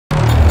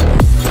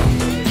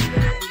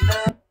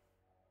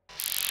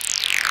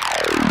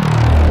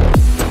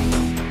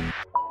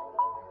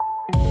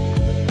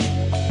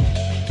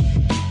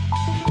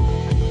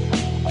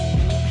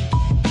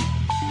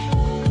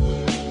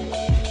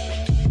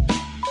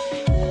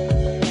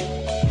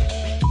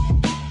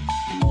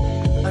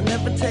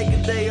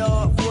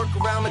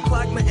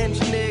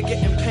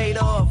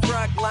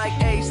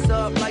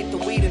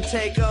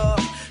take off.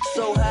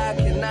 So high I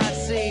cannot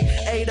see.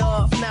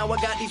 Adolf, now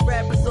I got these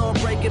rappers all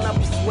breaking up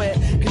a sweat.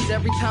 Cause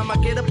every time I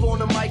get up on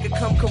the mic, I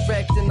come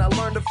correct. And I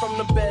learned it from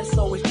the best.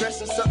 Always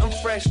dressing something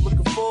fresh.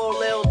 Looking for a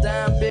little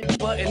dime, big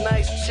button,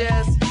 nice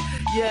chest.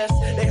 Yes,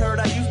 they heard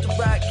I used to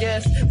rock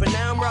guests, but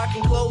now I'm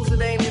rocking clothes that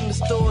ain't in the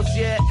stores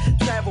yet.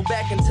 Travel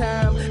back in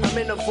time, I'm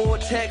in a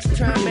vortex,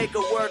 trying to make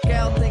it work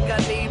out, think I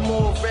need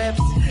more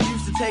reps.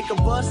 Used to take a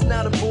bus,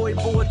 now the boy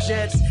board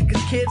jets,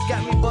 cause kids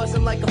got me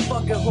buzzing like a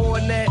fucking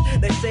hornet.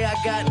 They say I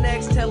got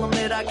next, tell them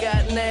that I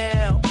got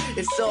now.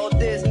 It's all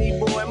Disney,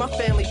 boy, my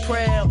family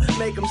proud.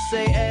 Make them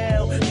say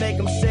L, make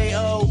them say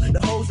O. The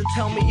hoes that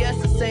tell me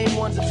yes, the same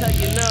ones that tell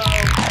you no.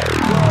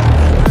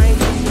 Whoa, I ain't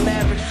just an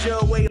average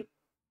Joe, wait.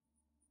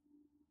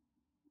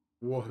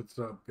 What's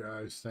up,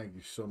 guys? Thank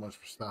you so much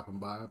for stopping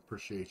by. I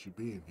appreciate you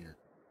being here.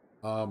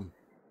 I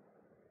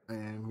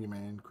am your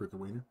man, Cricket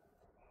Wiener.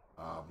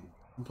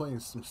 I'm playing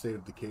some State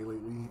of Decay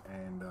lately,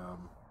 and I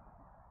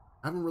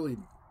haven't really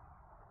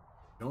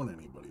known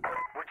anybody yet.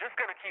 We're just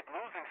gonna keep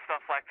losing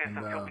stuff like this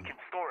until we can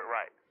store it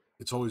right.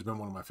 It's always been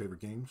one of my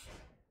favorite games,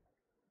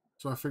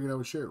 so I figured I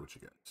would share it with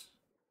you guys.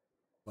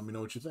 Let me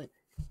know what you think.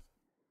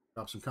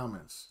 Drop some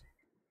comments.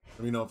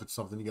 Let me know if it's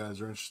something you guys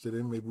are interested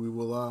in. Maybe we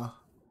will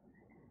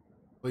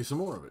play some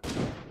more of it.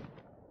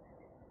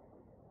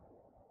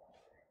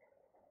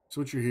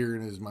 So what you're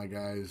hearing is my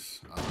guys.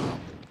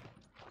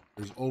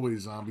 There's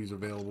always zombies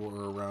available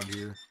or around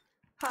here.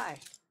 Hi.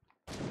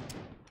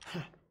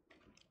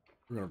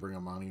 We're gonna bring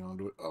Amani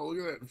onto it. Oh,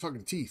 look at that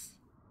fucking teeth.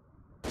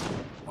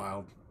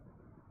 Wild.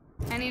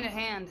 I need a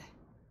hand.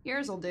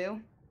 Yours will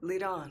do.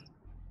 Lead on.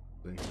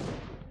 See?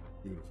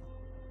 Beautiful.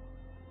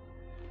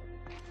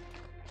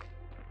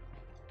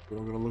 What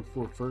I'm gonna look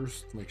for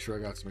first, make sure I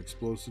got some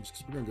explosives,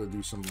 because we're gonna go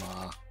do some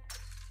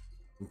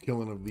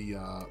killing of the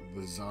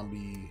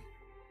zombie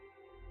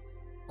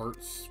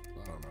parts.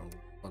 I don't know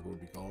what would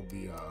be called,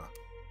 the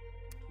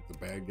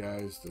bad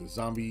guys, the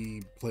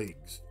zombie plague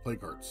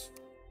hearts.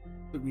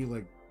 Took me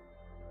like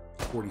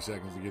 40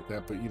 seconds to get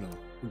that, but you know,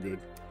 we're good.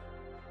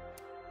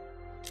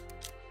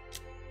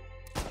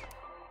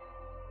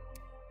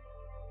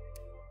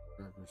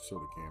 Cracker,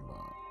 soda can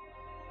bomb.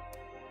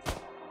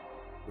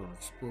 Go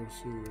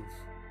explosive.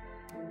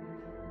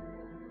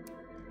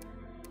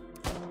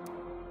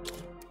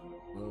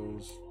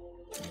 Those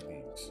and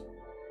these.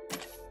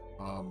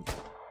 I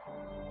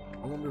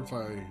wonder if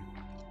I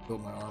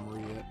built my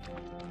armory yet.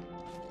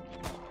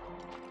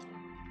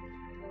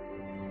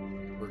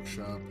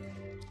 Workshop.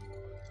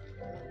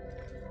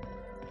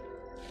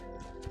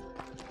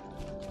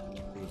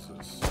 What is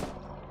this?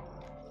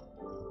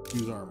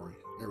 Use armory.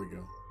 There we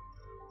go.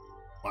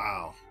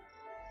 Wow.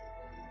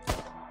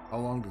 How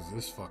long does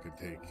this fucking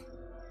take?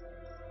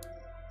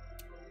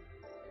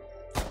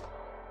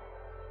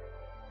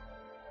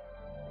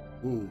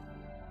 Ooh,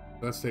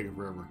 that's taking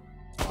forever.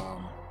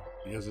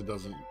 Because it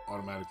doesn't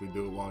automatically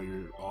do it while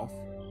you're off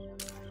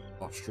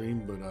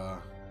stream, but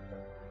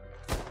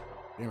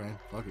yeah, man,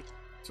 fuck it.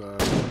 It's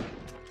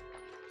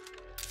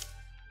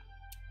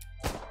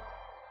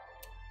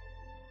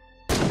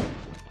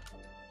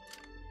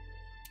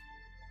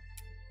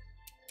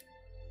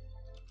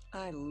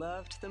I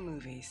loved the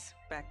movies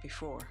back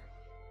before.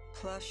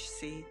 Plush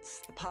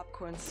seats, the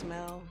popcorn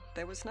smell,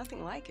 there was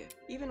nothing like it.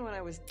 Even when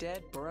I was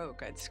dead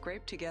broke, I'd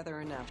scrape together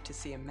enough to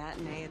see a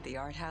matinee at the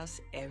art house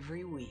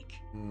every week.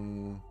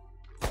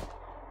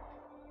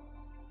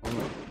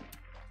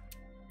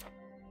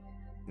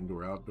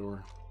 Indoor,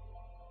 outdoor.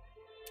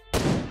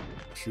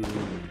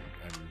 Shooting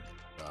and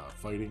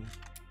fighting.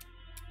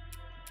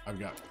 I've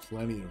got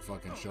plenty of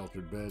fucking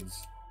sheltered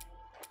beds.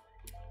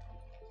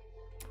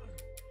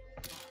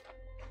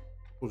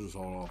 We'll just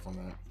hold off on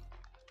that.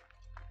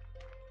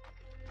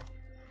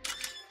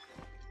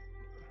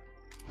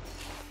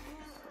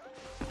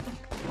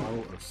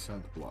 Bottle of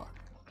scent block.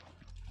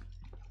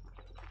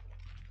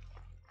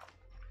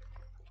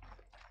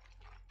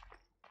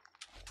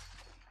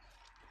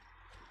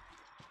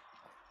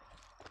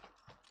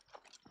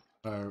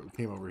 I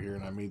came over here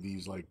and I made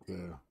these like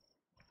the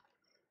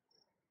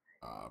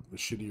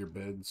shittier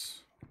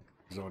beds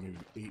because I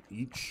needed 8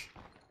 each.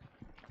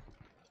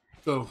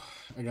 So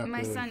I got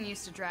my son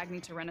used to drag me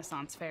to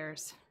Renaissance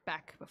fairs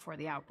back before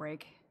the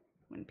outbreak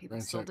when people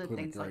still did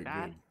things like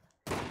that.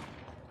 Good.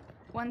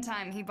 One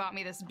time he bought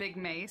me this big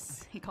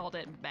mace. He called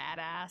it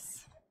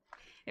Badass.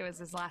 It was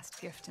his last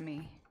gift to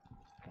me,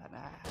 but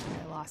I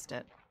lost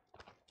it.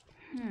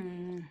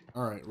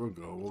 All right, we'll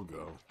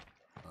go.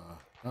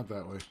 Not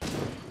that way.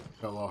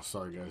 Got lost.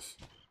 Sorry, guys.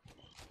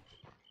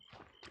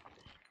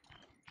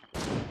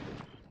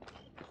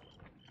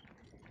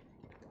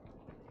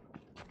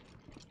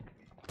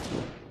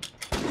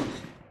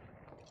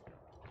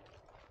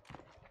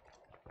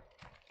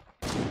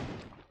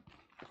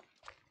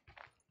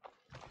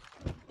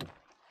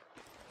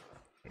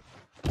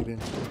 Get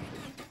in.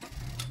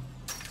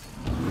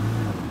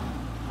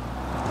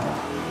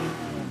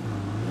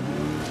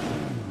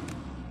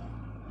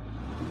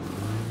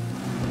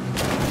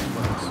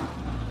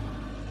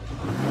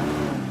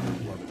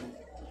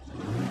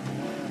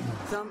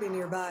 Zombie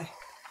nearby.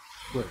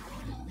 Good.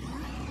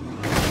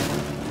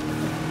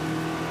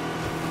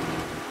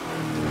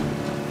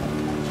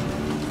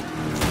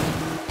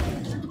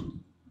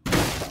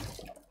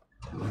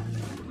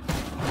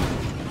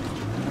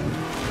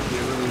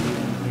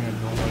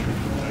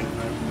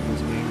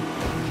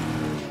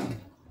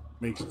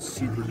 makes it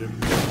super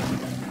difficult.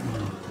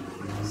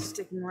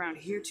 Sticking around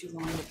here too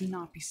long would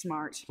not be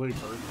smart. Play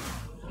card.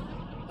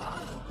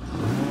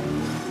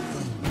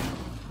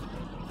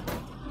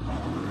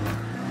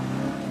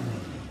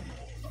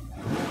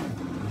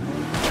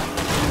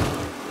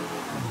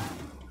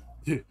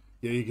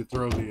 Yeah, you could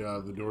throw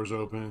the doors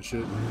open and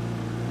shit.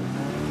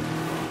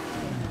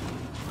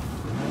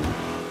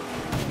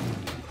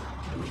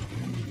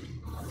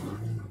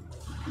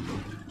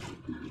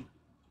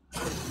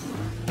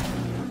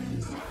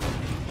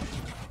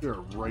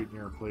 You're right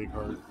near a plague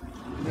heart.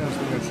 Yeah, so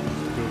I should go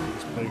for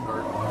this plague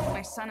heart.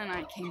 My son and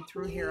I came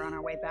through here on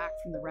our way back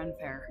from the Ren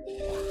Fair.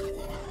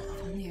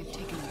 If only I'd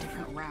taken a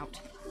different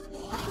route.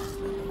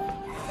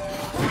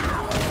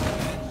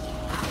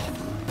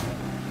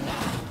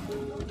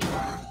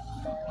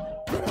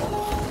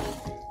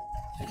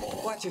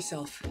 Watch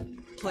yourself.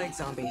 Plague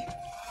zombie.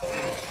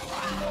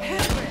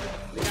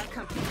 We got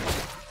company.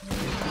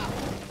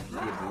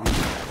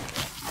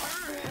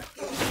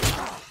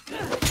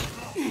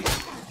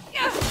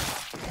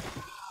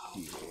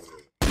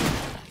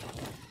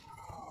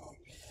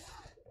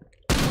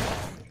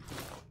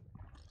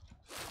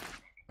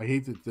 I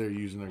hate that they're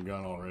using their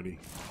gun already.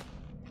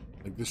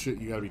 Like, this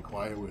shit you gotta be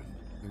quiet with.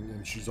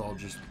 And she's all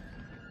just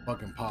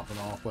fucking popping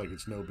off like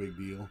it's no big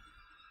deal. What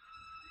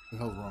the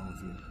hell's wrong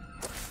with you?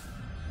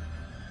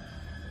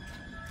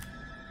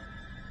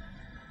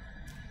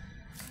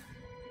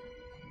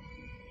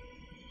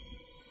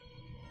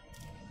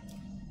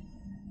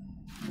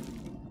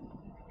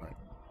 Alright.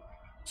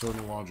 So in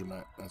the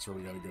laundromat, that's where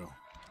we gotta go.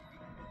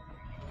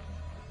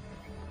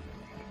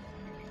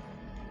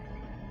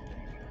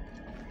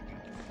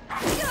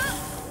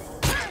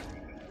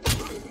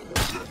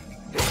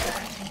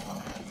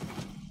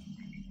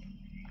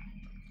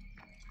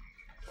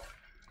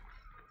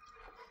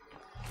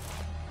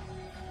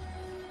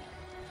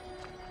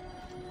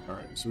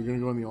 Alright, so we're gonna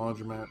go in the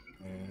laundromat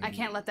and... I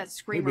can't let that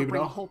screamer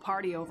bring the whole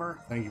party over.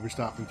 Thank you for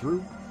stopping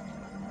through.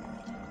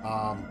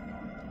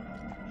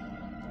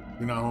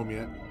 You're not home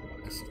yet.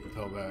 I can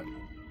tell that.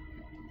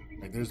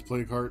 Right, there's the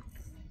plague heart.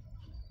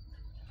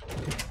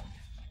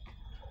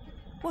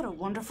 What a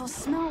wonderful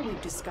smell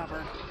we've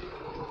discovered.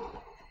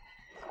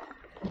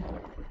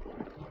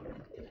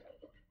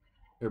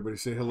 Everybody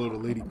say hello to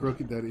Lady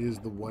Crooked. That is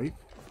the wife.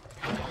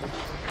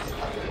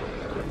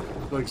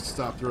 She likes to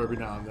stop through every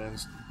now and then.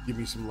 Give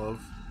me some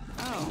love.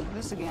 Oh,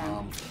 this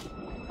again.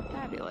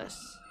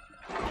 Fabulous.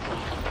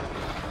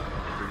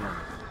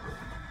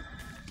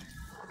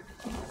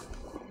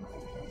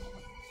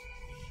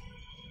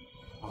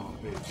 Oh,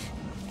 bitch.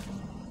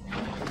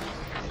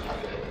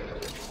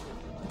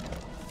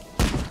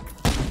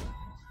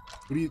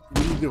 What are you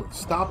doing?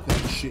 Stop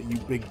that shit, you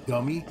big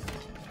dummy.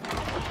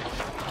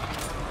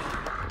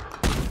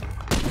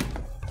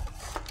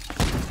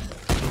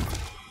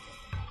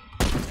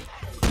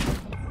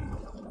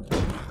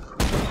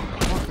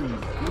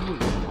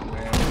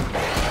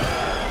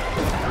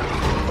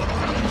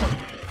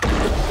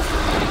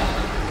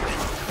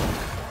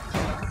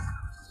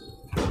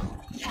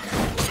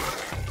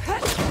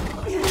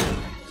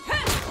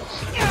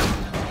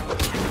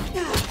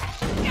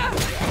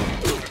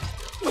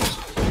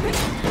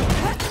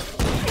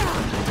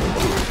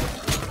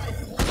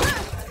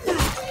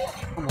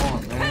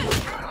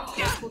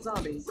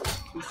 Zombies.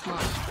 Be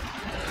smart.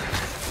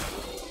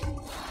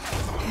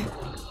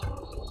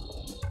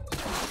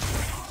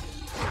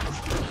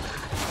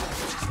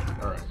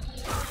 Alright.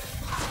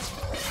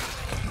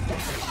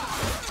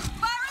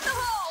 Fire in the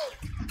hole!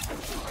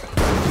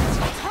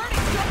 Turn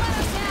it! Don't let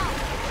us down!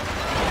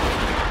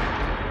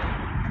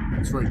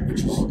 That's right,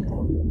 bitches.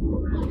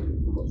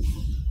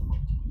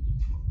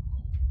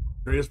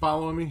 Rhea's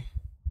following me?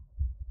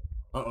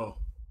 Uh-oh.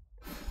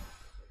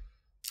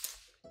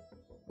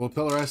 Well,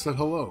 tell her I said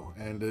hello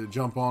and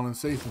jump on and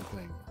say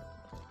something.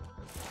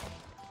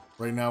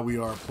 Right now we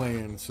are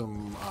playing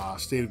some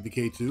State of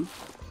Decay 2.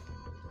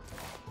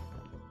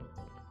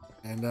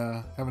 And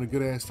having a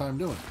good ass time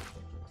doing it.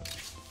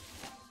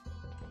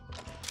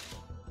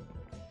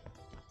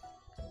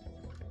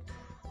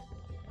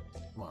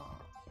 Come on.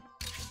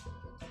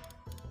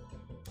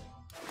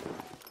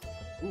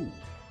 Ooh.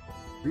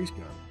 Grease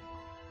gun.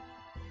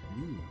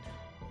 Ooh.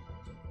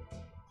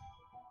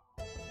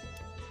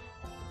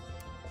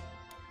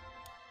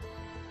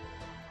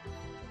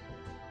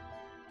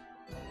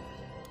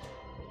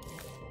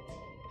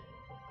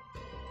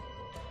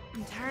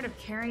 I'm tired of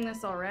carrying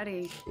this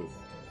already. Ooh.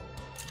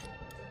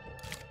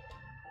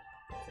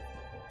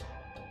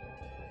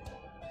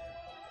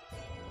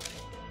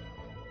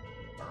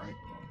 Alright.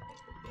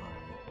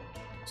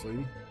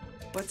 Lady?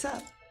 What's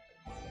up?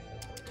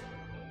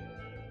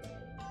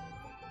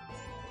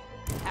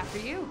 After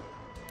you.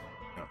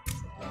 No,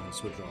 I'm gonna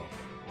switch off.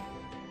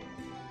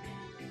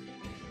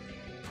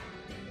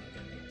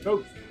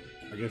 Oh,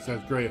 I guess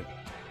that's great.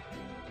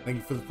 Thank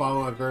you for the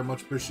follow. I very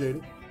much appreciate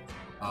it.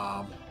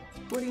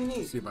 What do you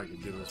need? See if I can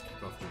do this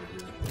stuff over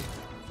here.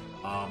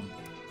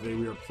 Today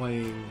we are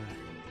playing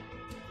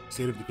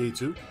State of Decay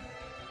 2.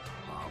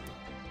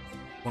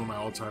 One of my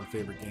all-time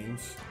favorite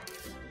games.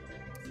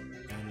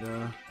 And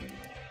and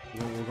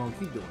we're gonna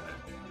keep doing that.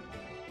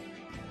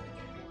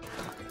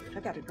 I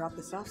gotta drop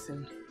this off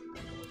soon.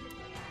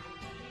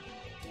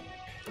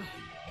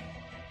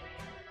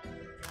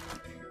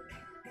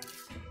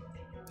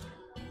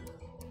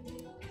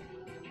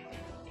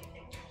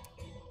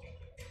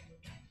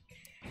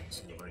 Let's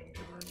see if I can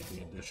give her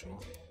anything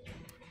additional.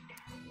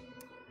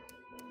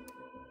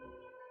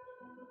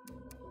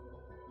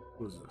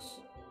 What is this?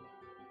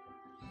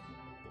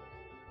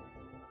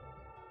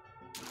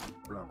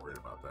 We're not worried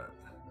about that.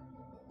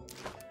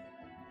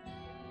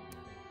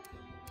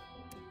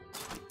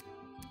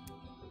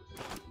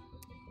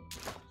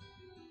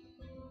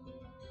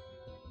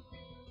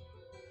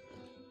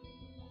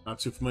 Not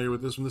too familiar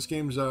with this one. This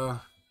game's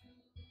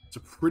it's a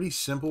pretty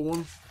simple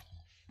one.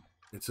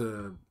 It's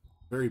a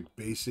very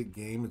basic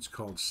game. It's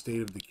called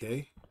State of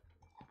Decay.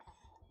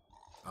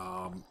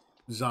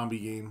 Zombie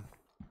game.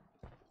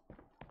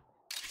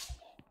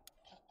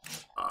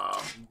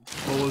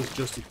 Goal is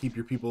just to keep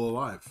your people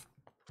alive.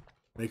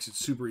 Makes it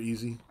super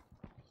easy.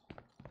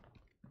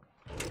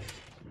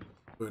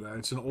 But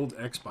it's an old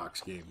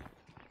Xbox game.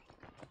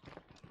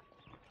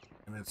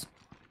 And it's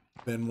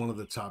been one of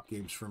the top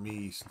games for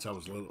me since I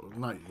was little.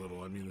 Not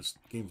little, I mean, this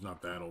game's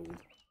not that old.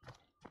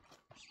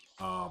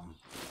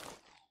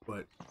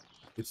 But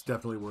it's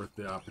definitely worth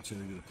the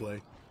opportunity to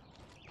play.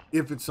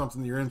 If it's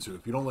something you're into.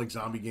 If you don't like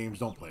zombie games,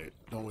 don't play it.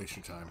 Don't waste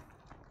your time.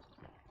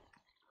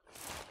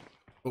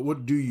 But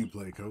what do you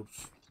play,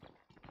 Copes?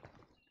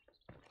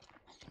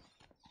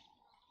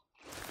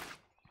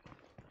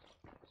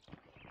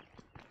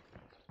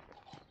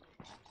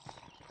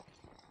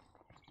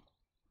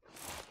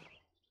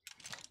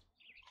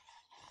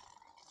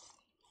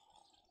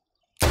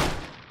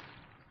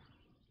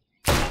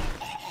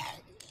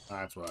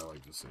 That's what I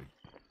like to see.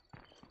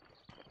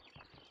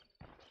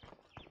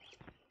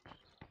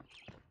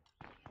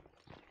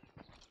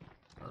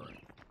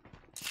 Alright.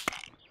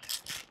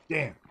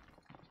 Damn.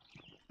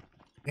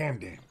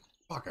 Damn.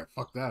 Fuck, I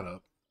fucked that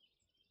up.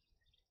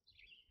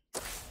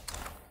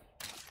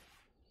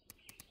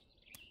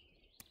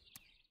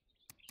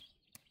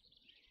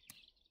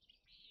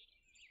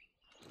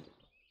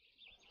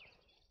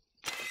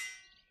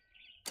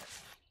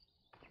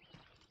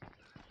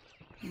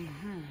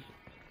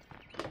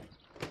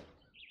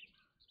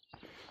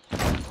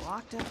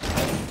 Locked up.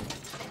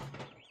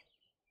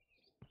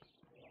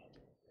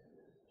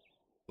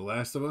 The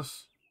Last of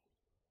Us.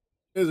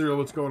 Israel,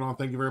 what's going on?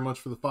 Thank you very much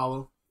for the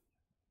follow.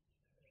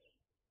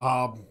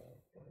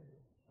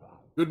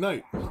 Good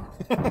night.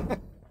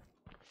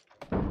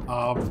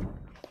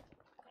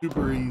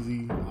 Super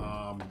easy.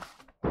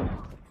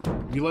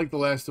 If you like The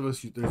Last of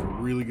Us, there's a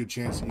really good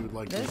chance that you would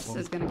like this one.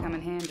 This is gonna come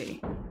in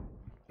handy.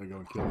 I go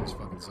and kill this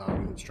fucking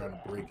zombie that's trying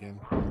to break in.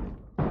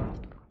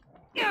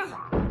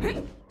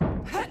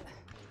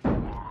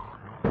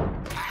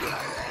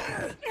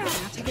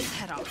 Now take his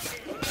head off.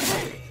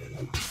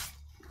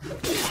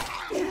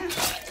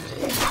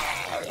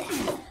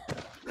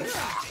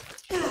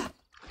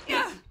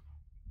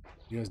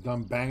 You guys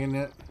done banging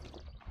yet?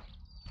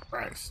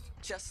 Christ.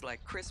 Just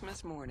like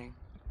Christmas morning.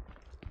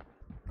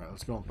 Alright,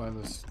 let's go and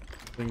find this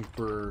thing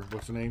for,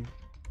 what's the name?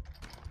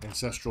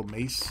 Ancestral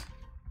Mace.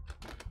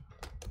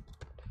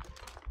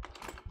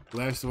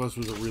 Last of Us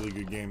was a really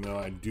good game, though.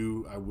 I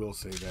will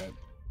say that.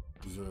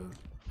 It was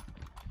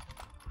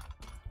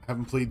I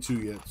haven't played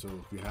 2 yet, so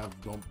if you have,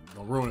 don't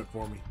ruin it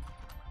for me.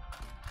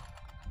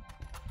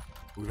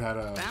 We've had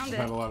a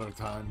lot of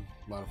time,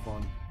 a lot of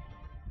fun.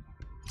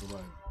 Goodbye.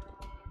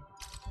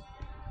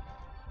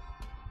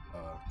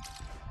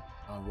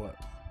 On what?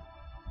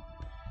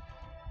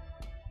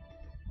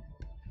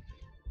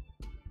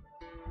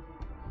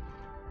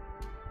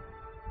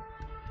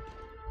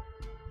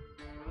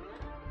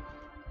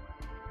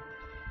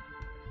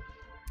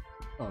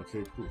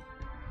 Okay, cool.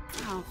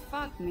 Oh,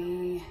 fuck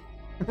me.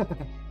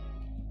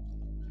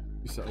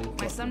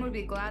 My son would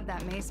be glad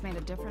that mace made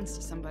a difference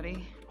to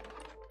somebody.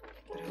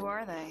 But who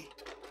are they?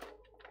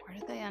 Where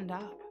did they end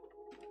up?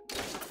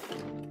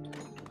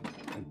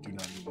 I do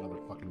not need another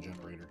fucking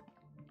generator.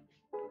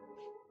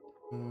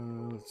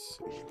 Let's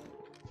see.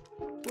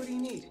 What do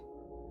you need?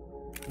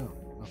 No,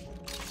 nothing.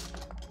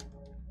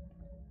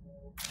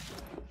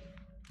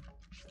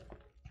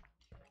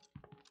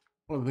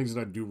 One of the things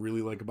that I do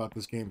really like about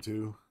this game,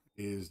 too,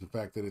 is the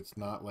fact that it's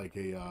not like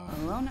a,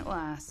 Alone at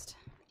last.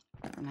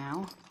 For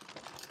now.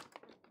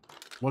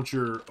 Once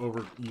you're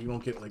over, you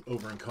don't get, like,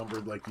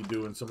 over-encumbered like you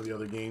do in some of the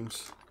other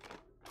games.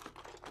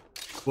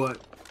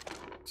 But,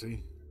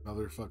 see?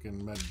 Another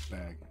fucking med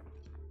bag.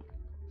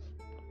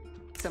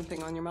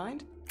 Something on your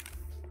mind?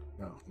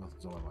 No,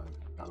 nothing's on my mind.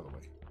 Out of the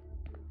way.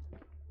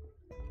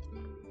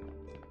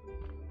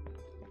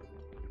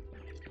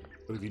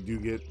 But if you do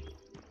get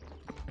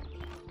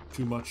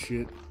too much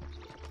shit,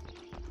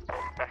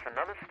 That's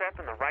another step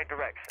in the right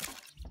direction.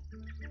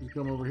 you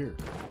come over here.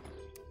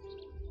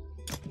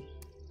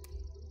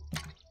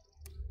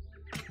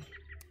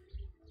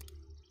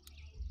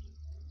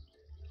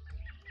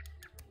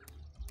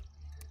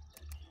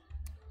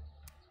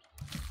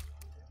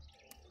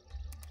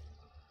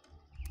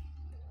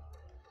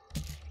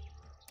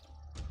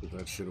 put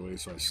that shit away,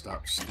 so I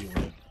stopped stealing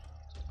it.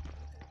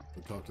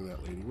 Go talk to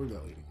that lady. Where'd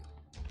that lady go?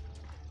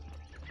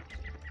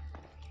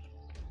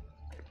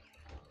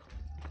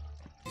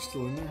 You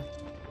still in there?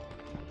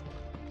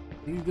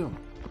 What are you doing?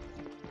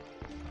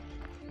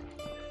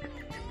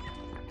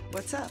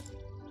 What's up?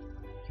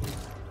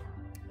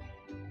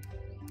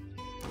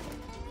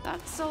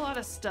 That's a lot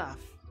of stuff.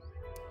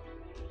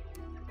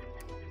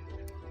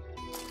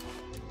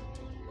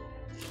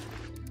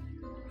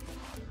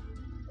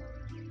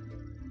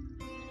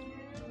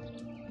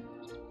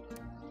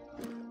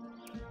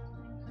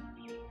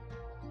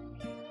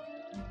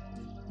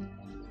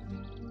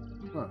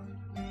 Huh.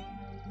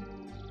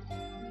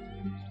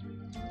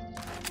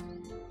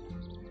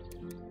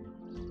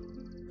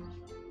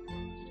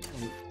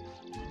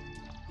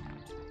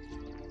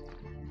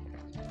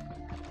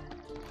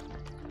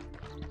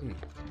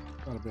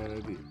 Not a bad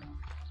idea.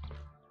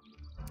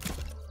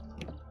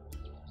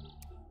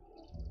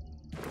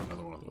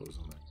 Another one of those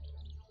in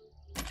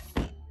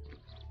there.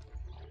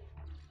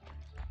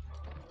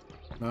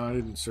 No, I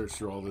didn't search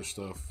through all this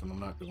stuff, and I'm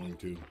not going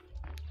to.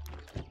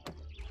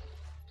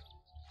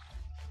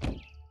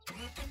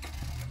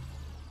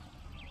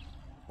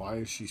 Why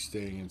is she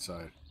staying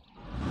inside?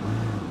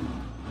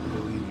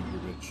 You're leaving here,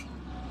 bitch.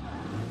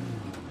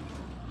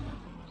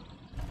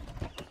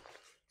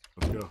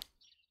 Let's go.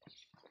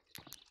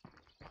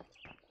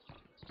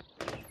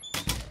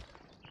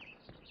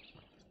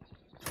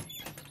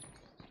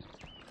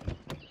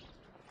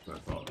 I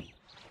thought.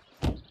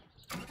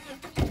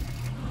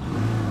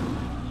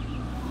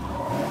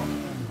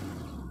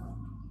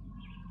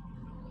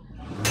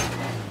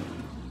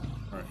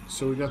 Alright,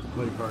 so we got the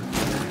play card.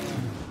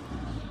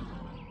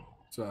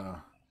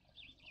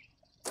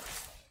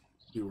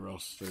 Let's see where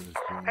else there's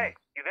going. Hey,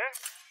 you there?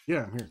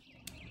 Yeah, I'm here.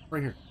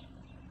 Right here.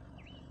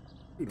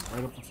 Dude, I'm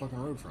right up the fucking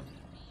road from you.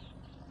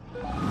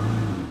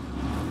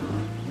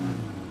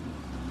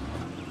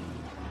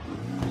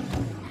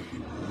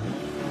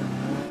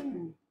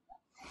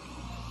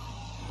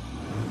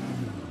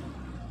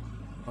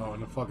 Oh,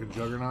 and the fucking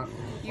juggernaut?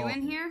 You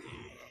in here?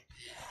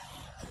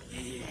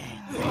 Hey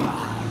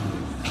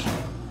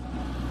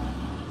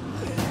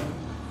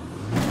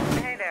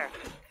there.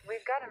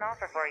 We've got an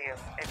offer for you,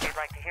 if you'd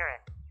like to hear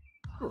it.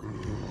 Sure.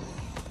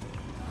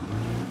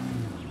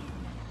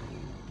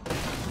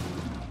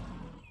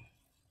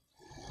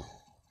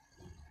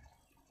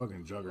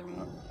 Fucking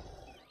juggernaut.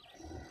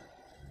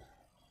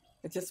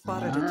 I just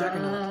spotted a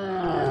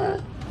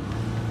juggernaut.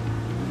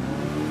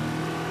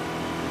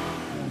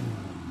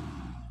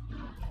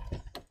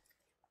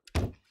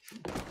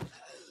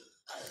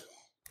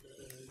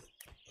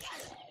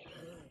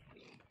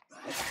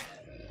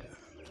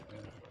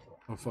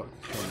 Oh fuck.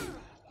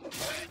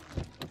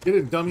 Get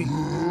it, dummy.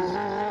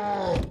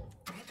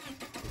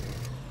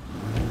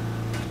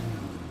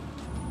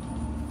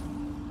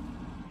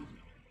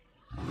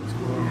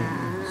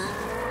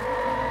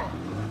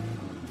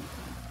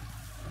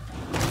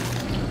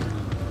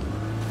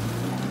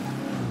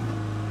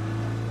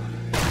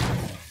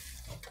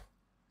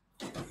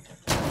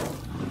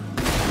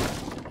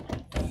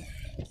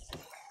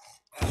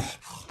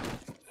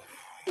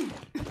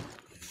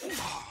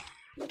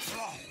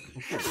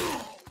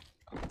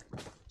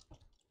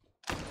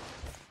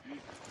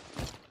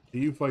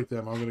 You fight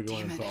them. I'm gonna go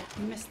in and talk.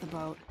 You missed the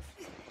boat.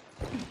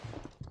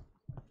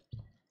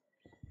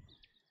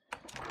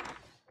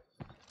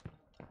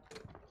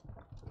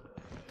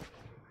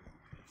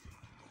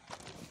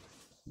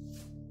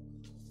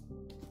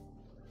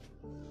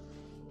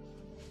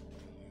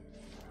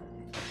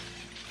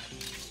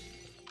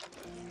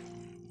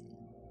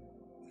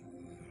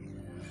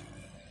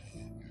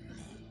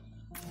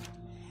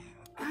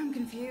 I'm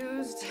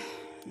confused.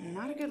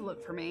 Not a good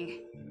look for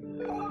me.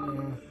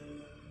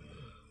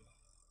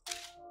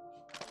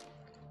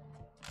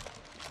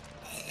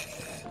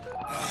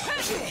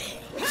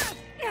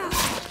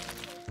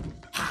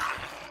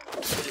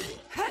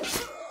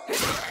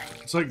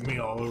 It's like me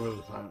all over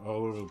the time,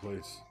 all over the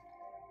place.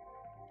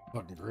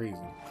 Fucking crazy.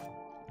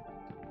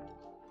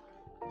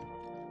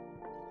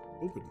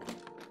 Open.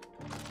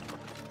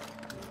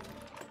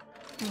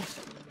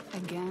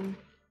 Again.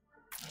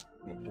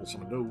 I'm gonna pull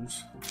some of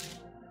those.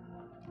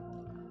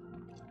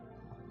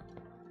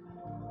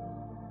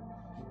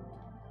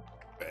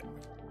 Bet.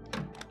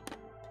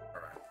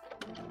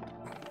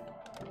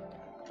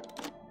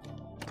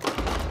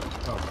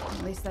 Oh.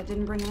 At least that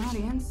didn't bring an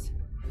audience.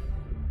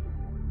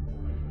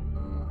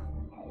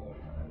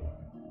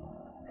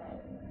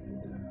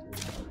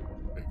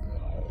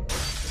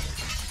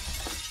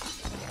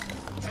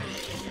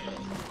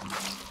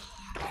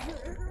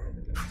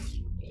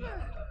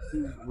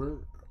 Where?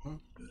 Huh?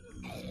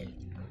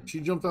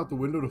 She jumped out the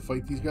window to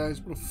fight these guys?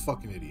 What a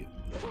fucking idiot.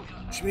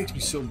 She makes me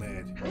so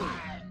mad.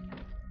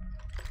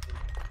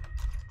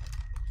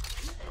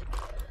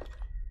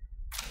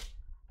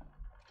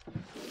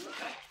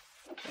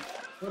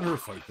 Let her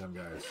fight them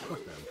guys.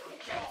 Fuck them.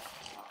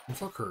 And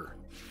fuck her.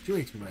 She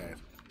makes me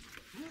mad.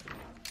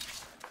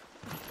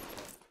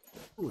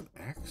 Ooh, an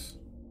axe?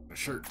 A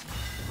shirt.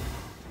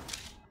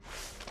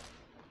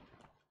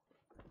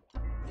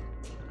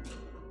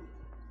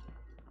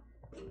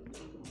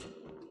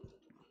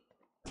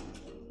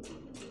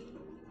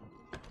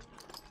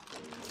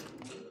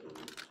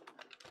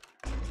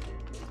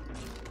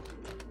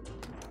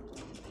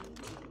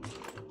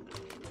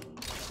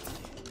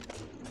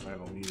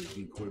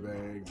 decoy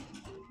bag.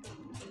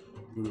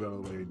 Move out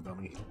of the way,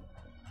 dummy.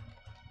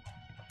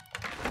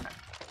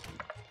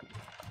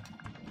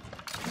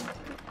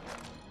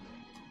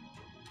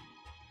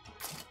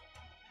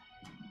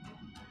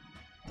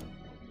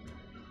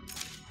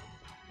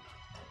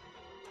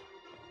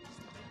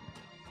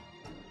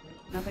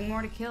 Nothing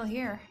more to kill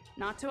here.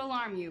 Not to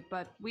alarm you,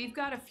 but we've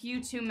got a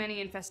few too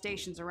many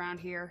infestations around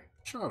here.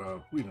 Shut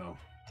up, we know.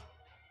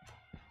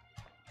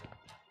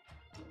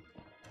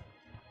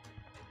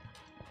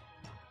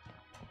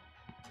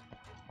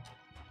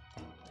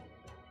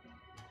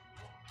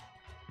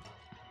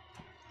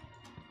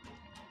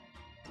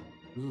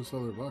 Who's this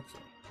other box?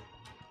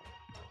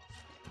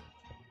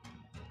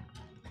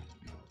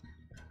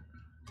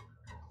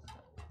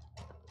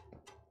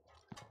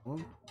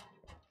 One.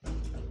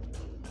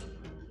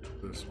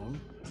 This one.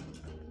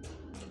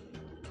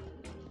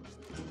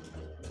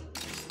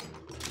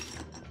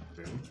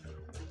 Okay.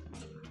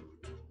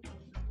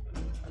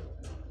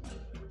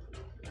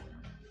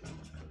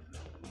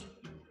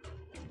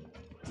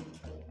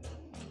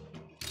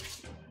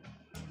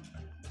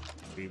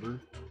 Beaver.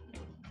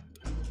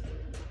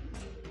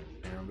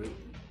 Found it.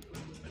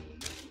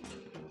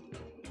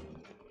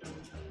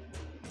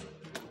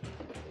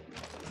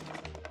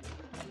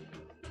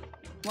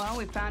 Well,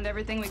 we've found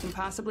everything we can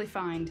possibly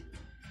find.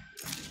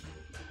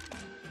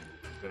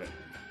 Okay.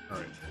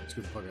 Alright, let's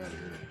get the fuck out of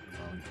here.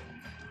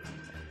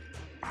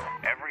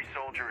 Every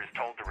soldier is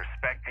told to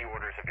respect the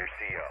orders of your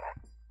CO.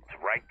 It's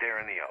right there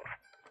in the oath.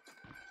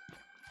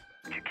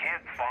 You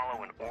can't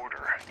follow an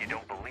order you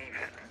don't believe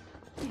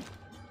in.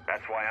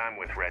 That's why I'm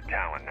with Red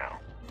Talon now.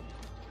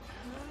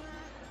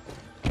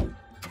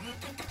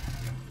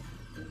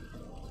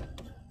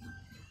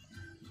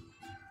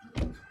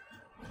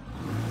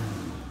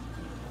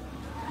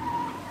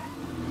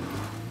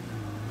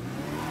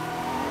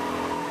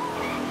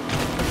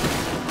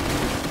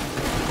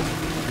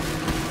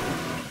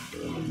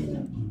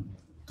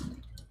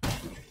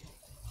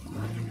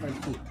 Alright,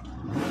 cool.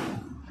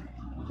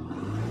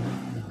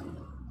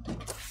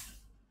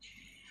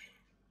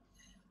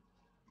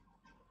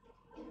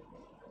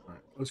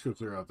 Alright, let's go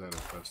clear out that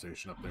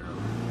infestation up there.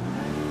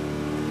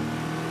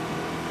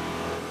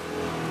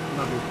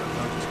 Not doing that,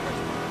 not just catch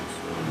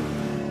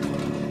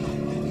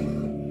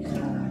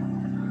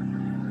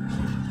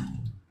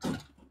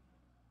fires.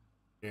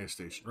 Gas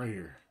station, right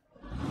here.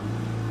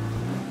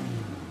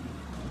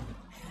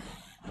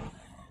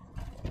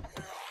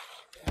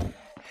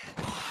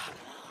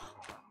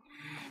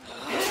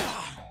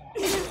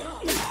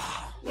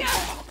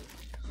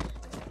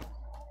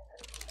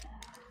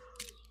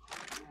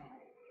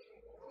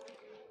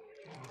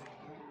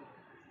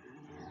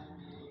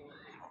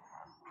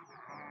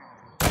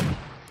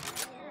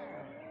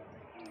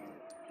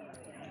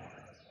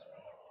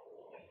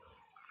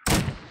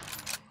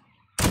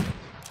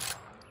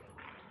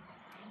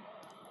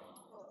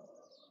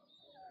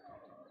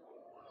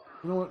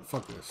 You know what?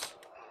 Fuck this.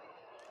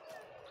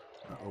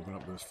 I'll open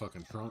up this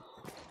fucking trunk.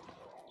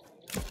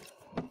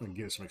 And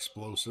get some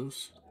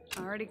explosives.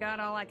 Already got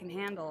all I can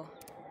handle.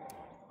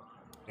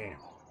 Damn.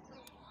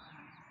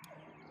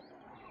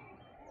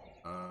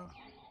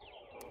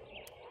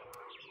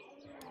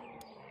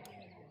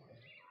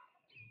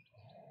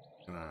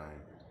 Can I...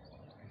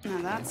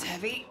 Now that's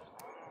heavy.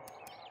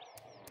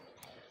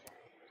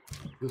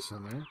 Put this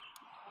in there?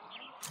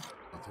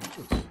 I'll take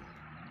this.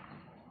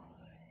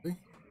 See?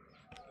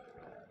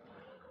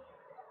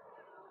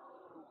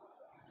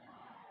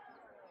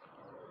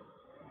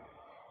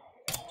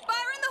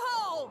 Fire in the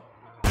hole!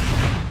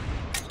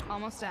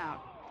 Almost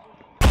out.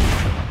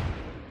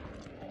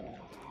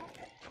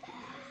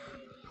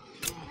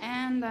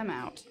 And I'm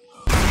out.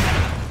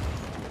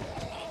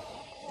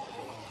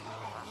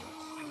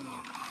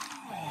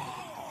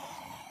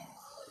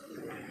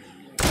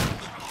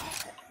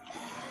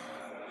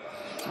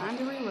 Time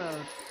to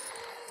reload.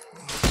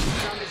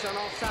 Zombies on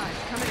all sides,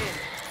 coming in.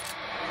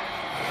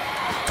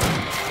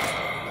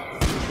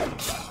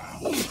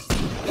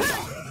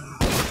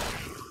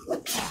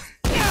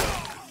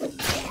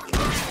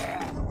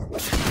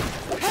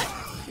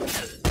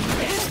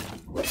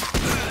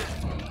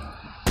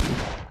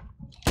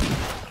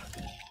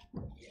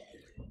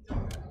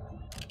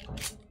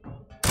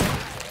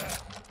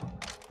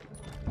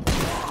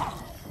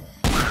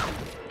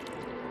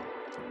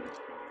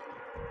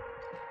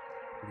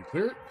 Did you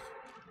clear it?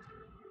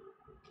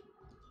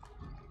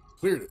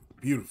 Cleared it.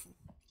 Beautiful.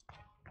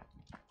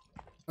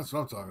 That's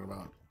what I'm talking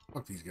about.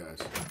 Fuck these guys.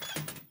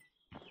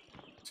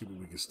 See what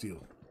we can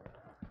steal.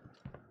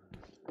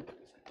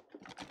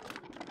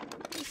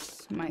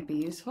 This might be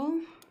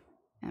useful.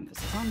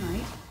 Emphasis on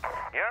right.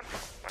 Yep,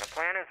 when a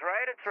plan is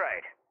right, it's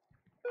right.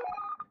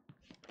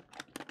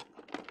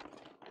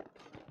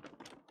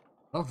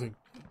 Nothing.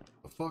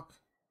 The fuck?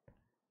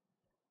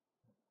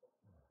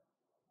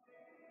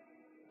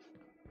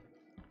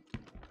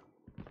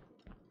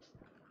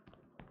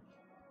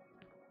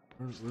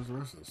 Where's the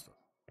rest of this stuff?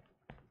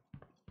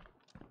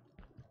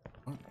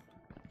 Oh.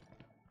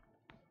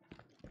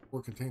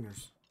 4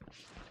 containers.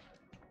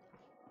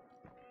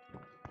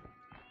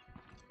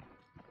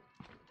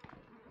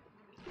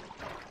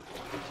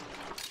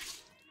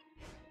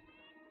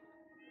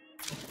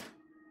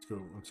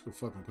 Let's go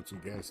fucking put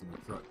some gas in the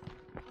truck.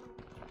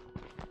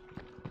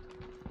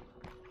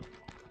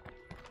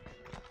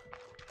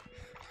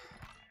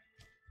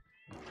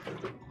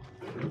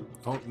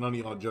 Don't none of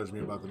y'all judge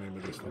me about the name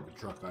of this fucking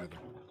truck either.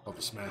 About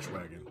the Smash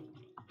Wagon.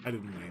 I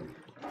didn't name it.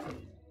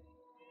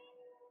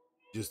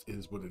 Just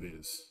is what it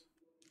is.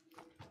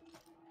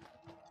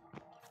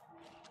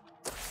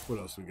 What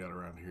else we got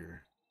around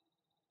here?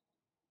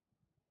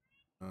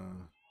 Where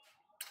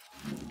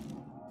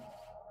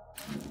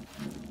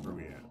are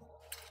we at?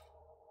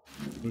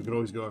 We could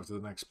always go after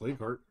the next play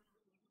cart.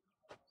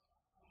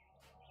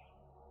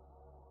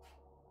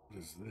 What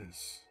is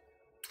this?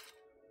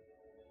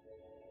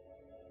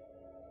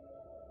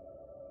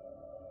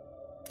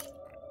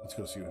 Let's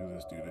go see who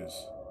this dude is.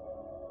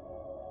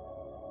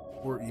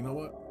 Or, you know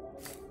what?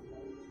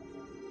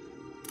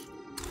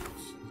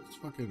 Let's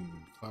fucking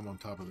climb on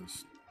top of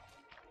this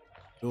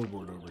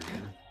billboard over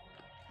here.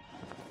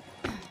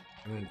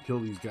 And then kill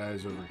these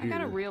guys over here. I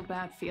got a real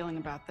bad feeling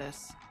about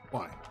this.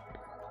 Why?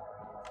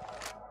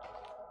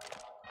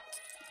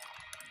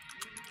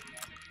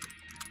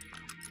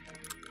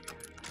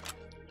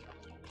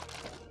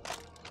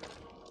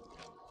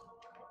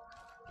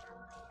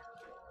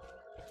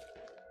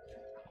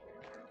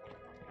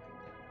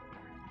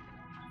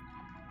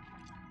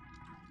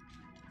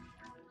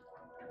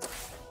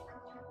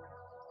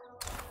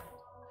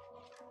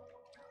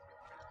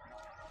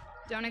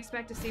 Don't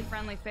expect to see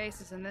friendly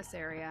faces in this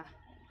area.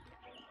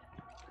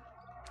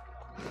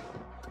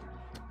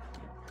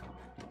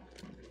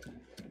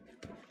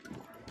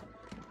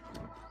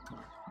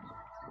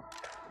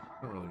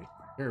 I don't really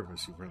care if I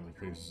see friendly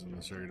faces in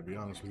this area, to be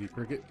honest with you,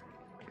 Cricket.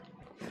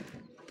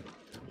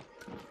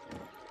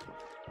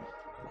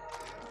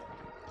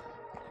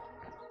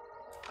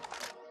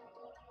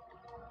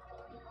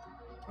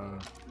 Oh,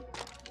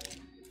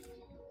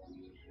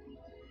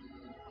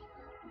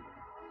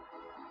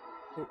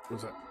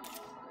 what's that?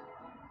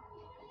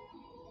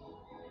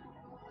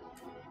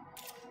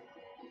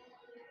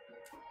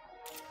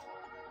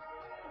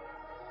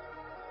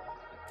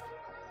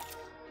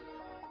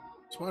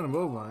 Swine and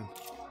bovine.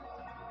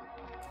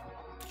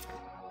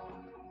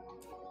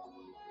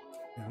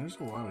 Yeah, there's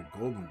a lot of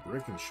golden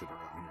brick and shit around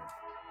here.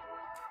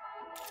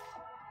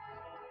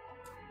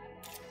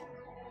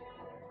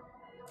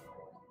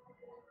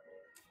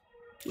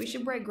 We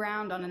should break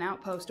ground on an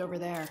outpost over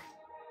there.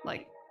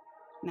 Like,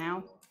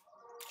 now.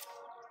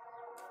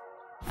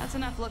 That's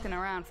enough looking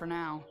around for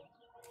now.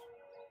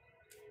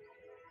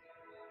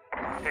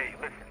 Hey,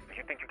 listen, do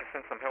you think you can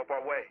send some help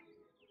our way?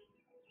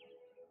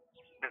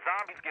 The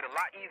zombies get a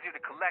lot easier to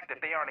collect if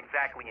they aren't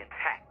exactly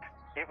intact.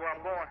 Get where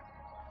I'm going?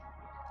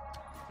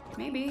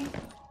 Maybe.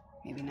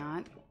 Maybe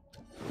not.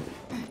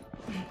 I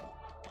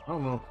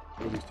don't know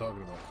what he's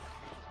talking about.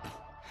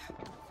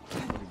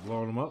 Are we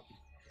blowing them up?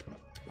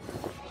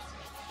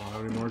 Don't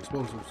have any more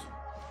explosives.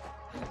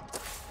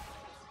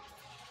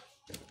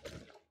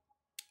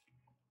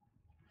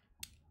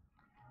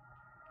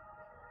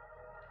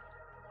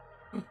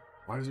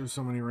 Why is there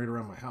so many right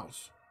around my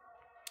house?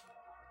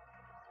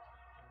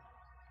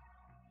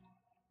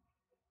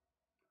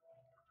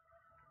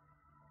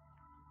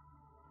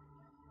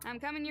 I'm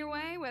coming your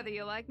way, whether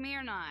you like me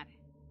or not.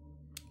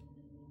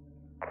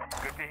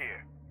 Good to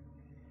hear.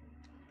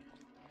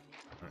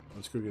 Alright,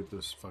 let's go get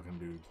this fucking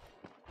dude.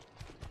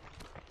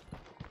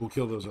 We'll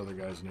kill those other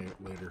guys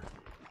later.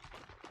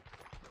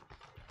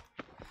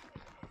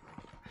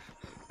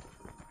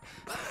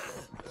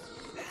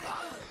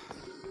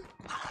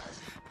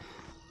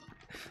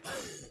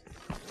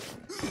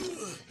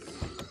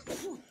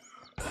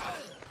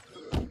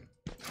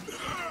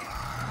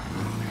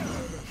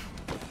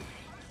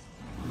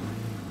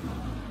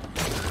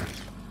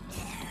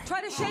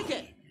 Try to shake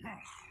it.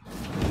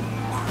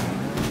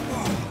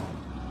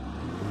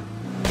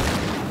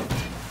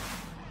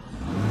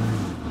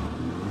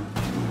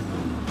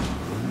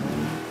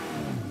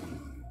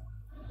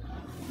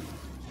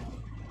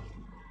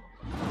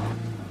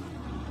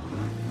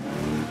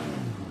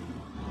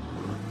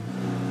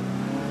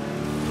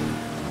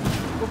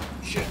 Oh,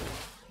 shit.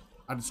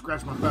 I just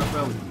scratched my fat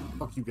belly.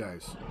 Fuck you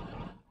guys.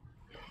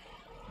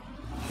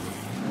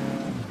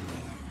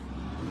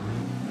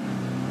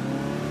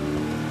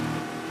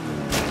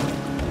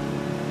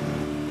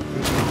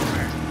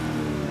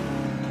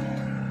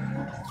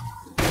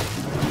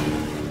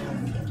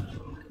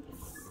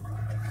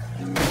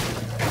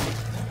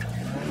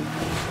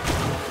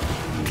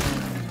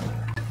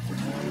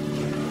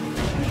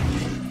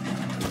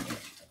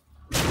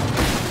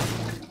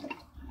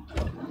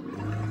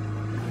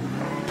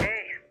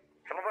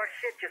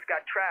 Just got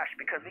trashed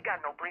because we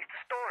got no place to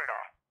store it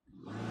all.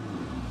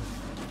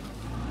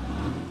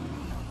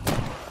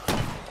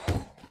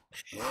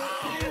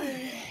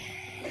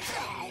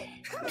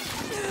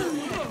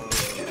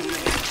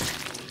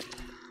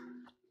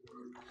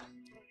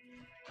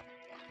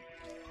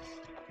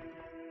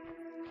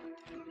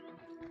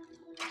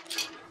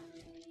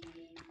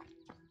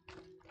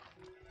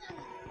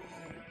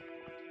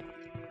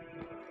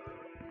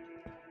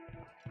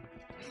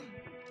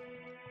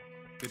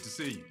 Good to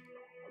see you.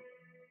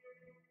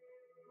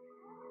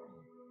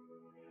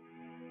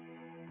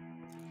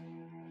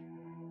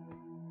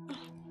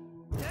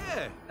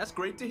 Yeah, that's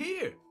great to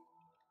hear.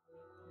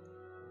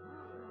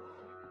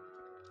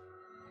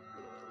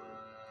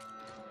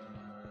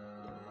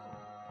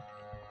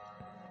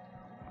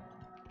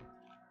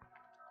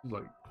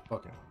 Like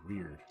fucking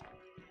weird.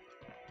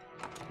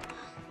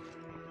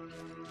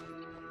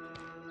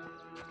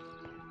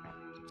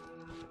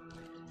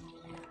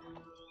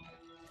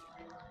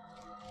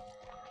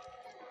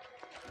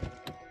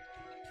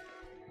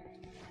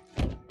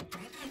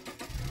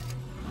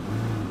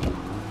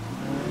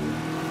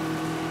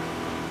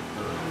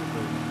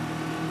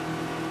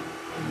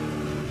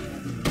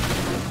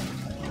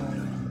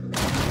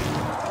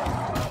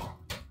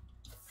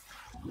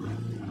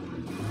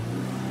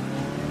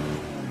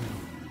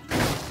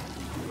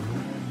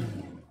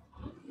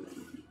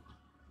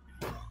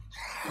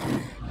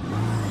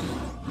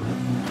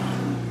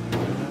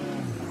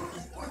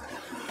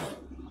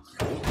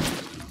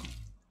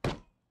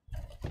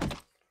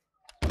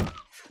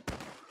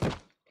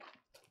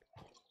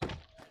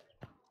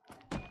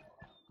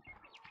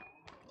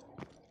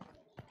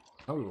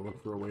 I will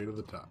look for a way to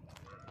the top.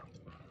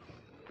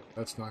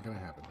 That's not going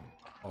to happen.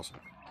 Awesome.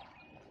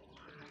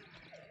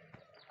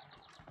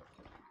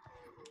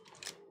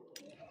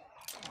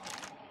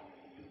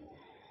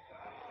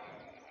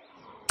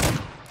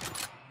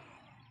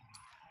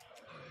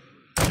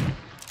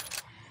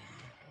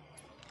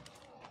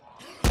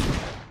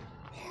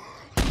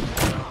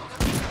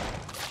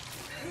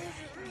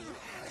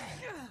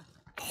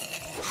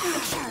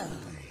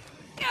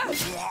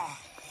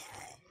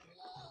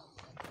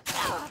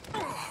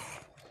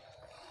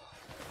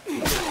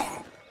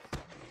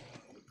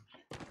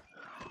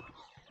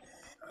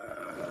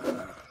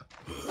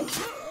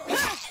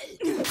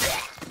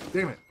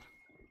 Damn it.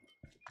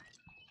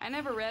 I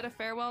never read A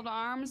Farewell to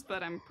Arms,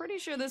 but I'm pretty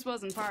sure this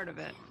wasn't part of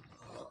it.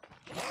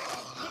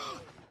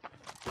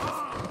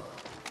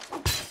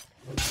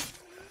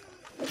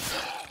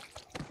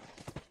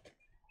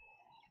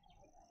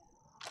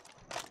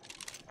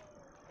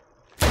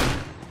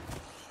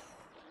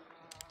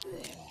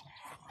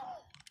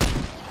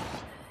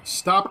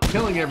 Stop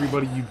killing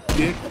everybody, you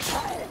dick.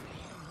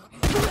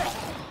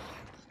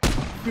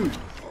 Dude.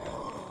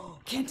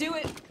 Can't do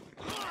it.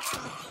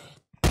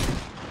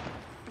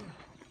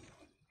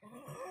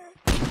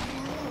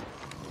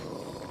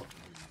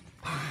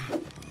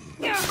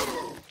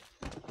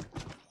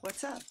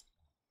 What's up?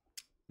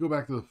 Go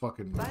back to the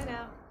fucking... Bye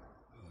now.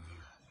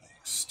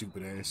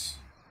 Stupid ass.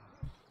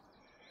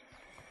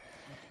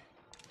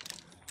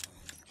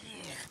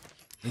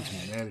 Makes me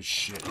mad as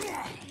shit.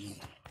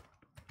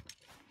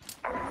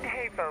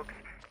 Hey, folks.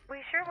 We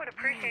sure would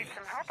appreciate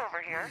some help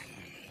over here.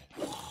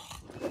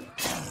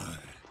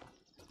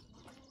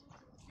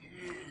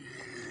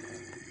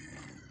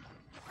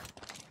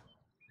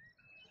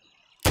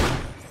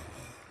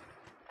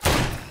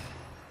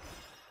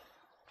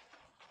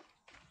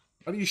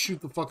 How do you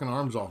shoot the fucking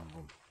arms off of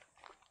them?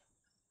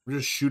 We're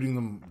just shooting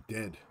them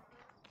dead.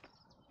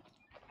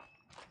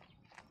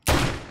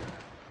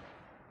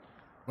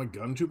 My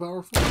gun too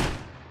powerful?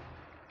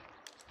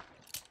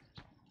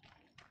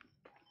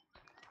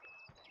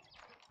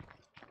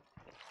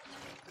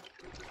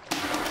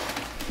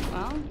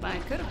 Well, I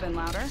could have been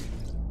louder.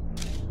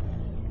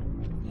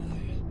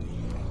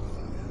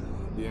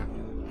 Yeah.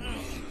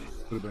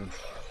 Could have been.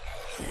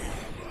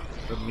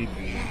 Doesn't need to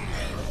be.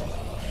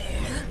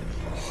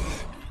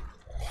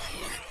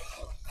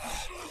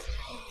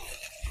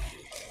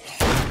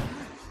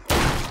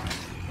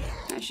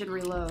 I should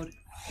reload.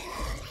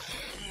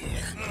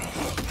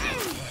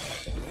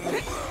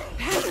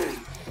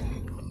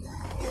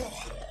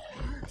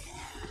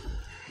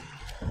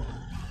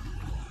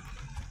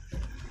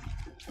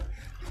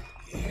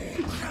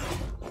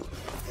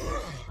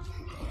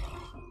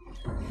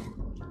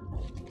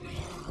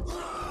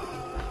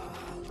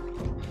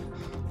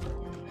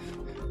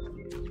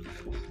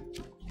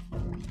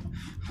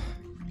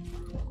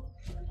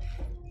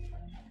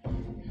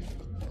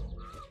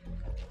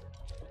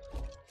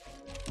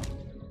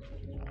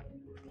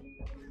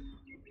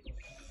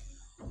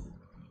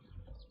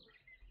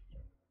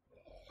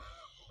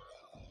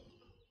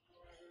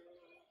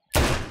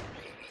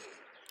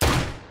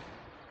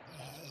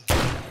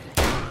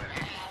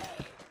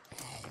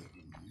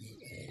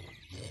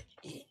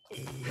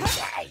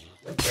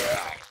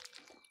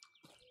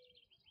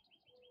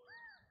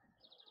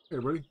 Hey,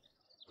 everybody.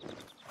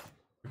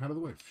 Out of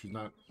the way. She's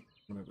not...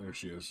 There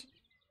she is.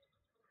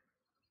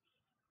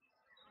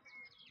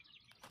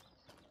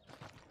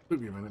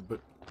 Took me a minute,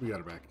 but we got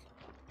her back.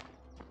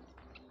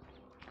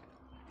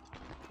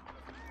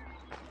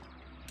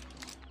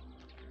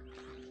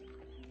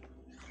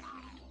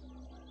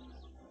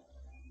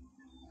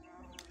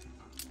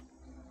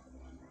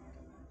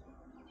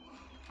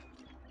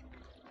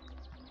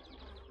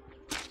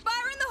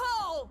 Fire in the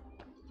hole!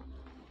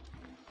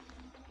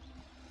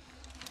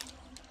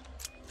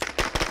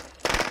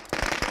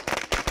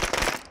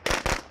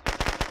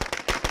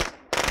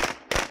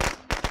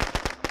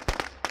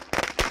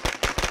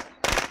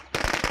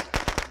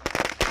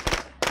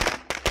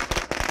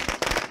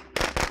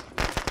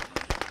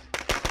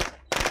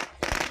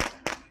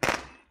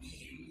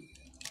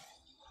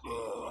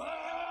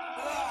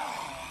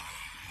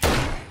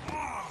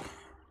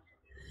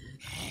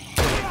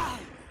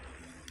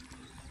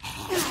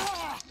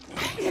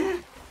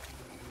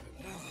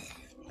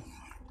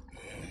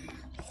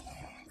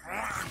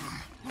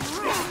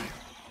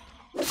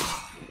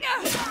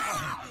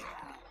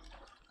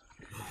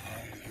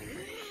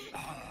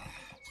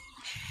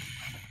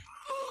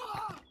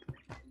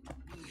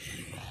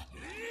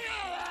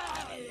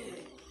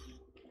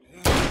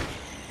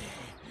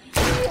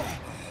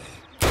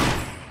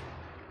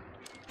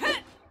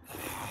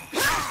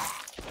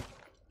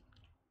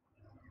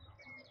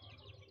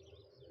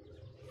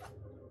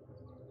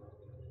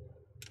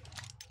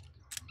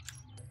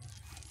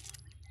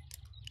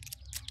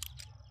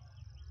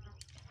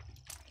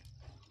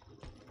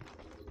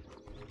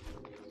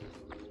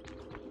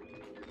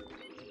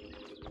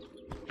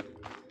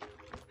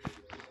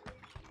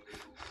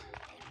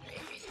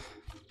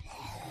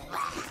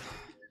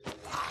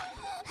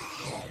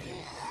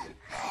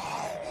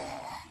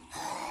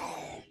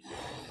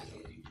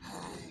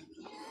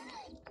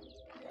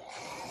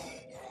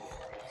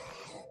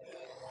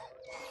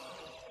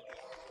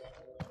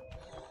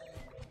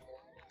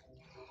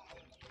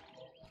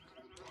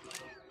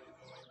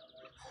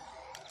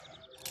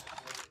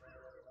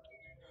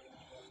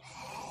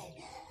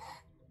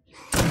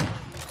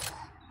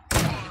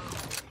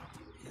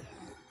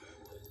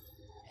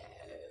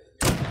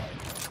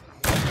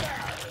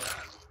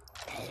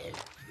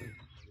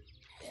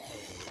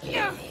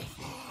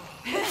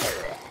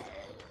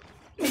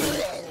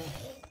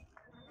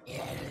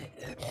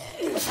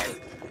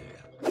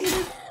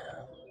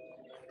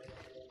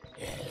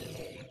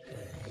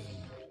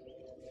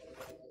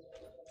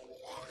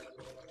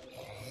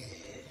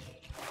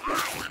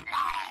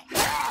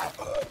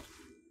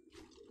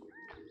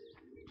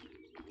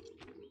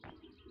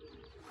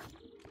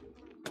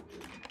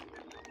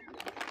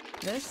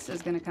 This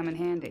is gonna come in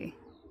handy.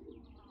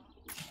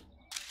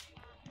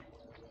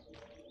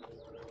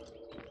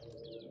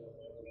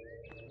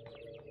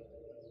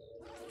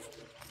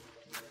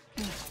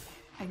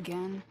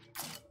 Again.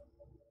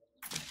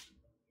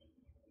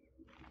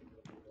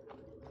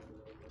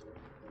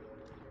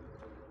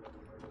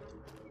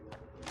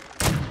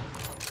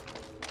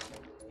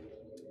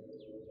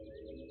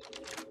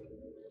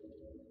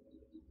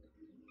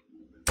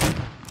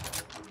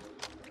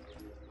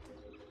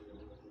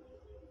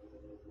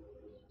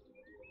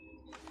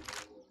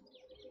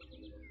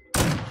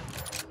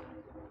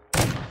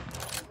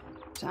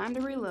 Time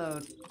to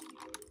reload.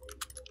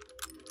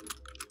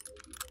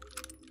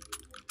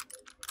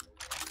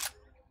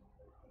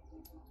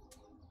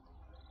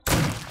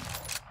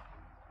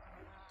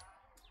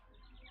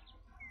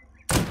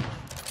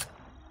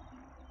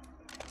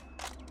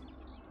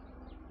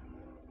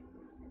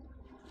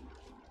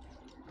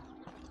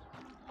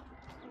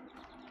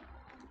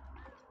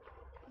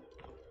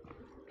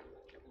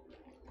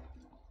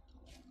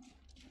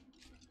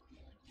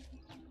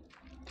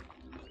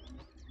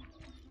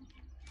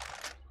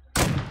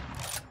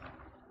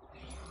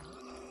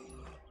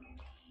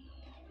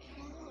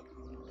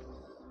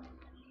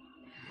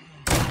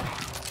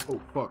 Oh,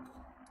 fuck.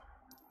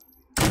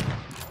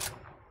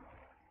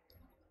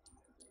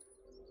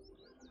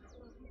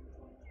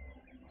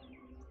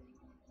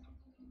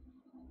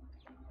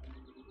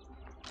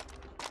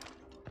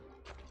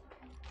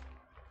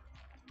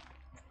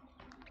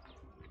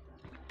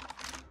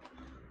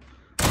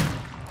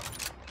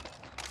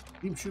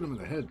 Even shoot him in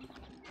the head.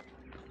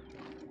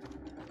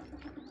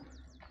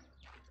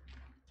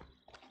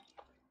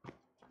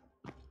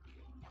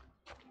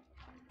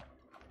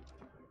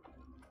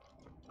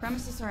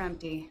 Premises are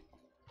empty.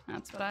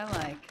 That's what I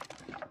like.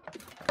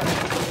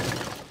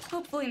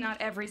 Hopefully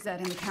not every Zed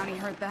in the county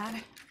heard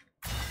that.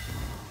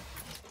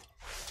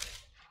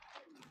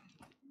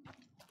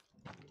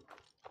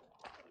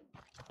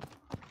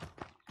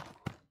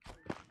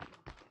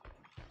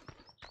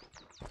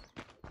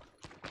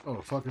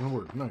 Oh, fucking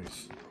horde.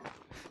 Nice.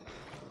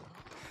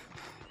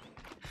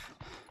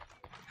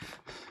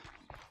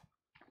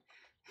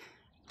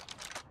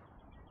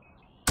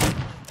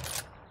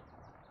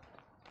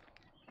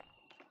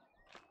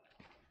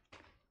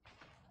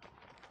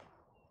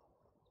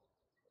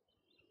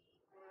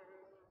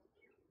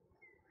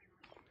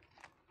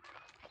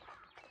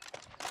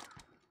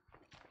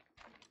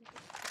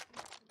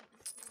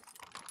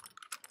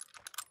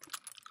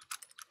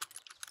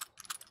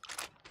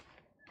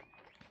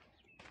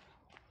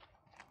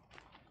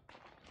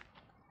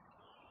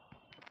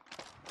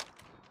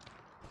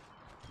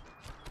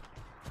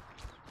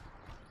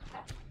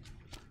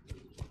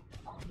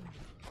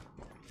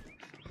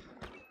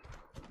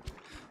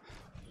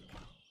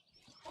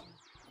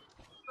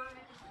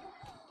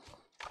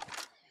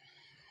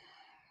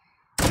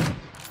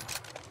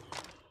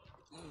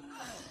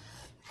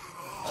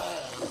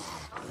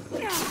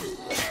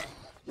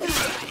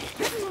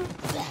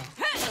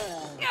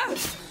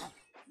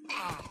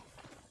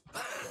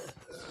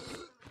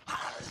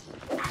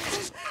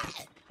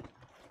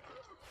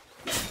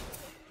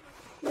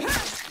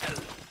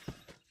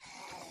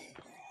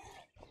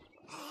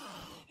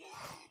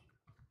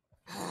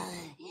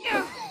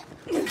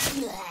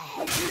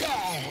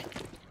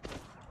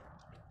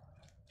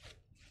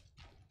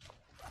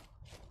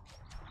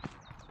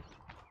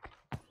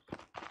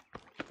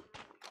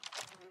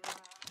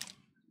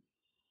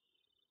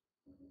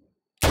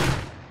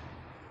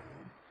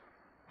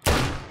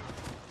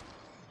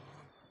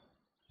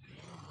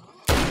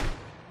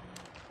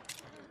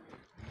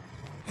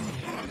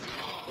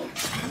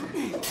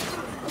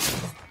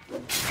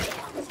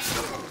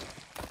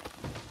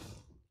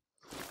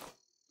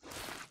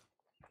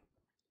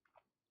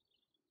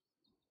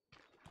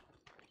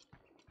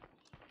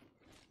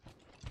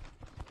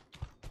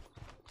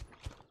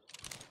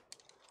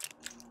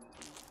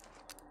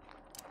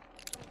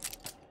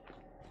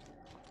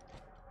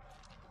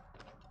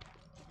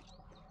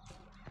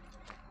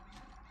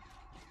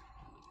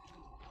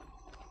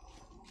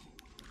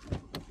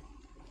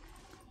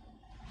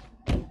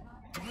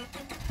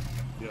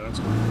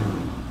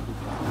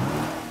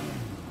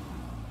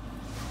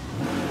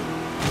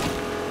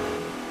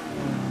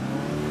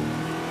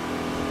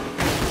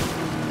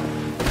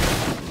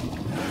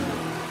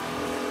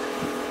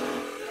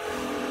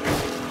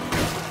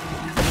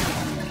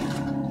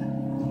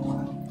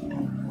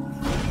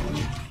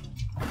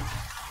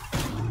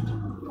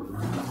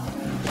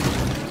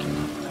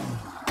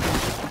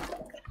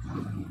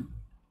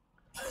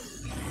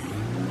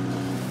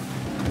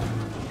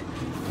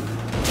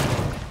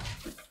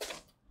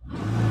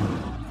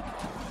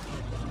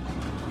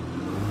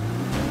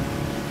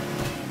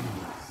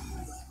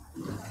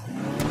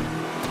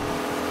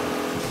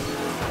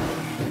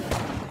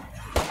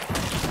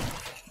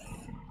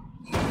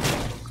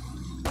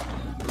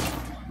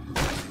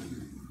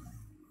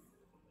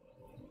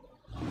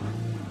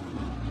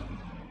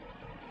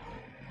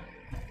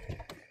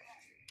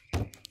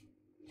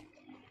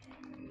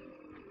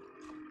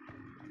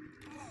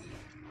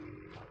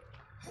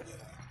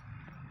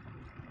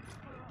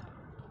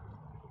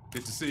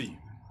 Good to see you.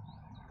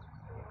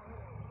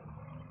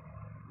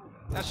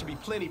 That should be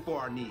plenty for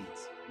our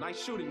needs.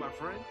 Nice shooting, my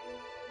friend.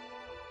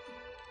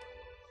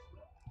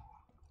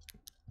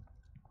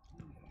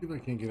 See if I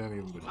can't get any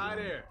of them. Hi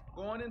there.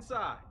 Go on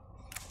inside.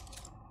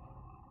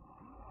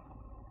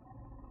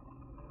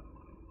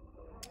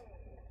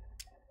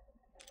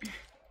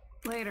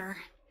 Later.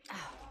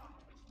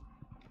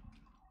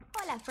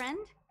 Hola, friend.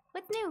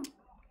 What's new?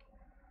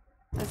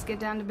 Let's get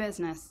down to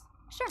business.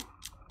 Sure.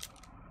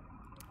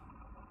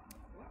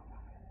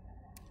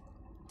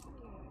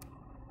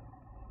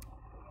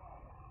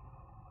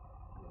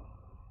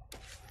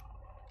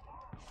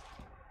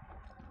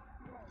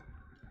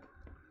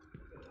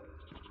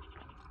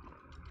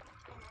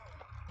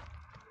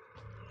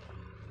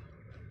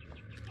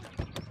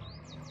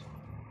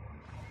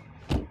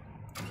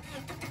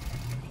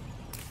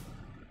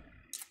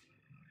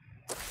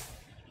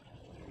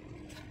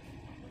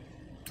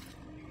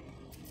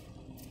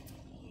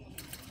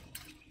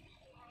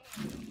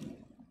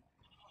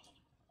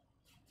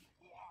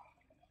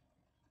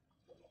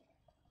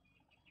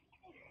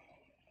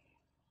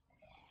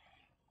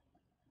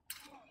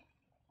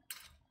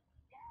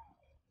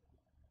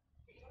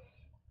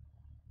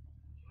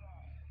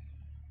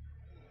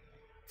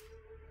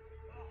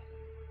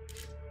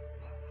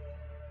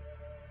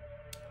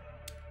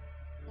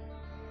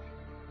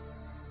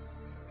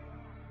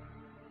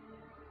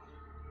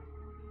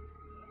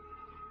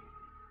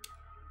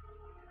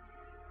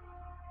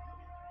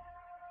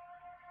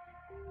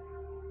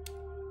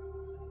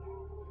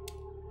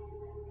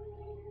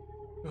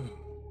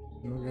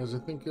 You know, guys, I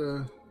think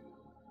I'm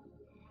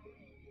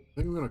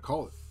gonna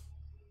call it.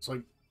 It's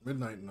like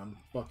midnight and I'm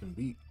fucking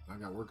beat. I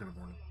got work in the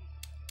morning.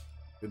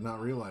 Did not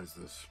realize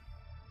this.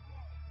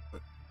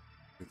 But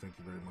thank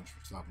you very much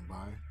for stopping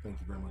by. Thank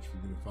you very much for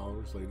being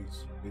followers,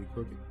 ladies. Lady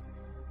Crooked.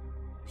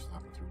 For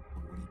stopping through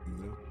when you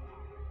do that.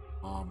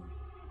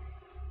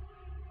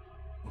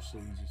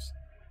 Mostly just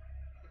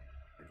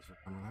thanks for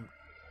coming out.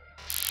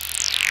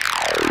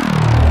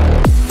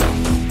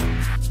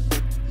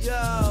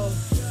 Yo,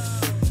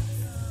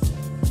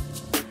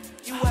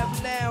 you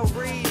have now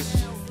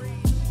reached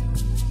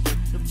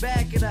the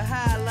back of the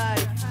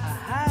highlight.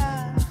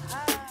 Aha.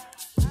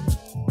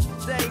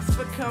 Thanks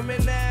for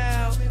coming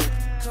out.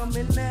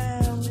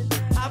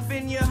 I've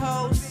been your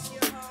host,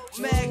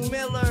 Mac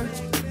Miller.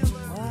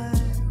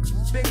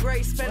 It's been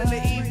great spending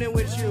the evening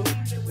with you.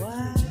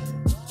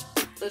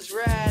 Let's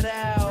ride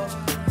out.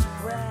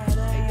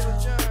 Hey, yo,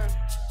 John,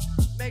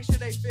 make sure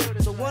they feel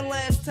this. So one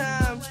last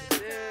time,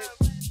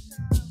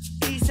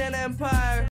 East End Empire.